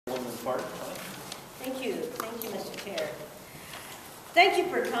part. Thank you, Mr. Chair. Thank you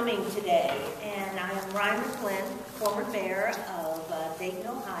for coming today, and I am Rhine McLin, former mayor of Dayton,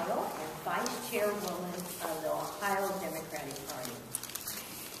 Ohio, and vice chairwoman of the Ohio Democratic Party.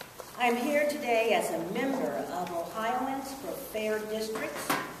 I'm here today as a member of Ohioans for Fair Districts,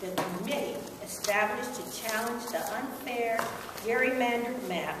 the committee established to challenge the unfair gerrymandered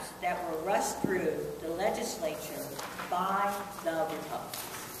maps that were rushed through the legislature by the Republicans.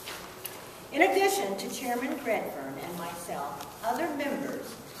 In addition to Chairman Redfern and myself, other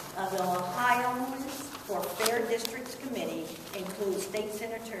members of the Ohioans for Fair Districts Committee include State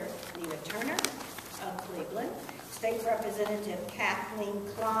Senator Nina Turner of Cleveland, State Representative Kathleen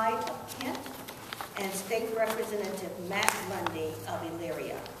Clyde of Kent, and State Representative Matt Lundy of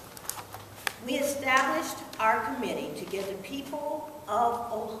Elyria. We established our committee to give the people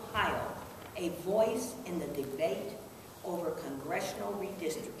of Ohio a voice in the debate over congressional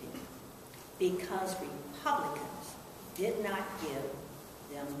redistricting, because Republicans did not give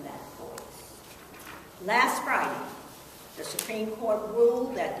them that voice. Last Friday, the Supreme Court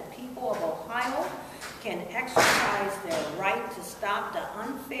ruled that the people of Ohio can exercise their right to stop the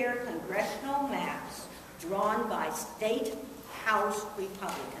unfair congressional maps drawn by state House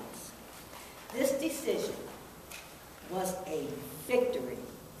Republicans. This decision was a victory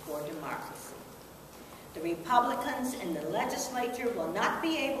for democracy. The Republicans in the legislature will not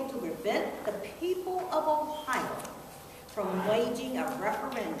be able to prevent the people of Ohio from waging a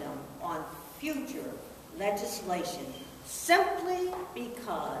referendum on future legislation simply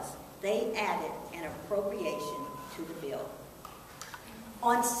because they added an appropriation to the bill.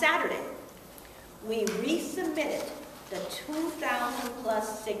 On Saturday, we resubmitted the 2,000+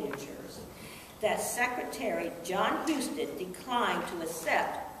 signatures that Secretary John Husted declined to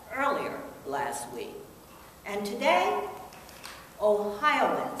accept earlier last week. And today,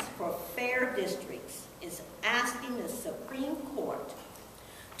 Ohioans for Fair Districts is asking the Supreme Court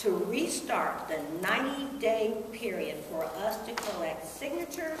to restart the 90-day period for us to collect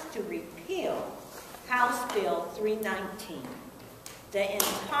signatures to repeal House Bill 319. The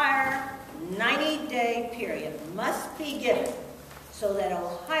entire 90-day period must be given so that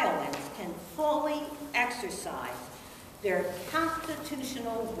Ohioans can fully exercise their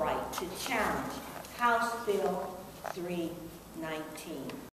constitutional right to challenge House Bill 319.